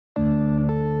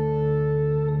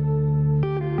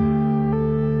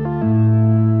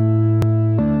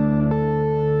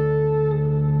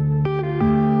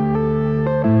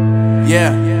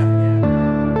Yeah.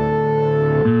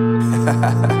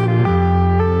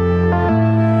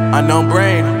 Unknown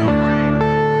Brain,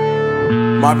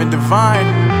 Marvin Divine.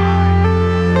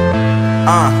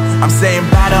 I'm saying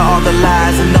bye to all the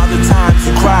lies and all the times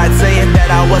you cried, saying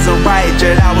that I wasn't right,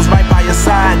 yet I was right by your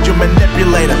side. You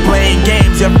manipulator, playing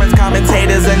games, your friends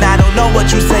commentators, and I don't know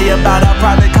what you say about our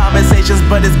private conversations,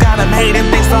 but it's got them hating.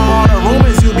 Thanks to all the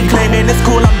rumors you be claiming. It's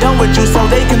cool, I'm done with you, so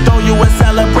they can throw you a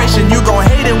celebration. You gon'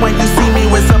 hate it when you see me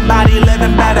with somebody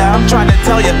living better. I'm trying to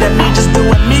tell you that me just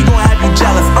doing me gon' have you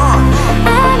jealous.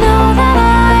 I know that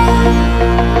I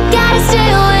gotta stay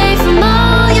away from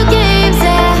all your games,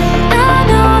 yeah. I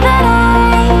know that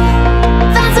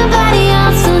I found somebody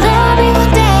else to love me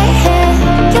one day, yeah.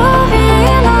 You'll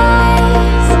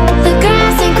realize the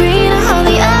grass ain't greener on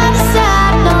the other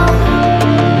side, no.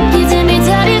 You did me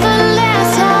dirty for the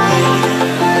last time,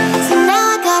 so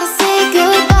now I gotta say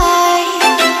goodbye.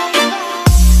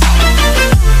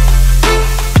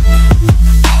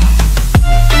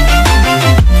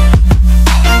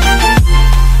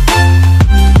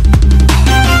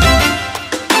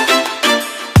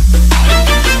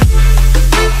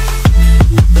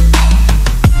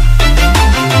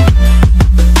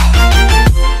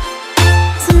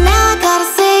 So now I gotta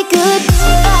say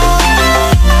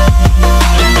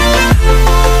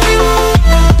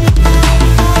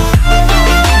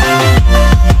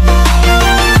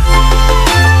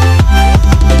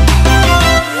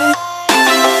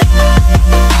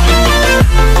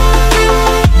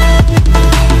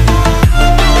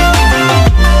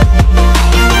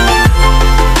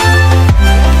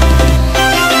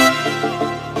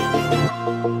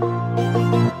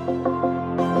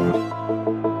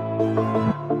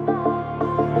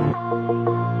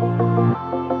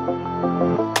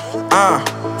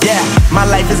Yeah, my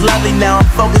life is lovely now, I'm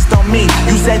focused on me.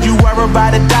 You said you were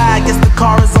about to die, I guess the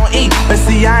car is on E. But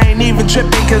see, I ain't even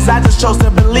tripping, cause I just chose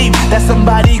to believe that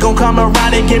somebody gon' come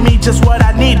around and give me just what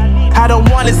I need. I don't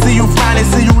wanna see you frowning,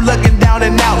 see you looking down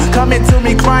and out, coming to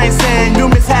me crying, saying you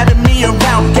miss having me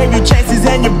around. Gave you chances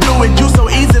and you blew it, you so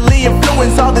easily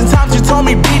influenced. All the times you told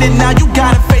me beat it, now you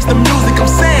gotta face the music.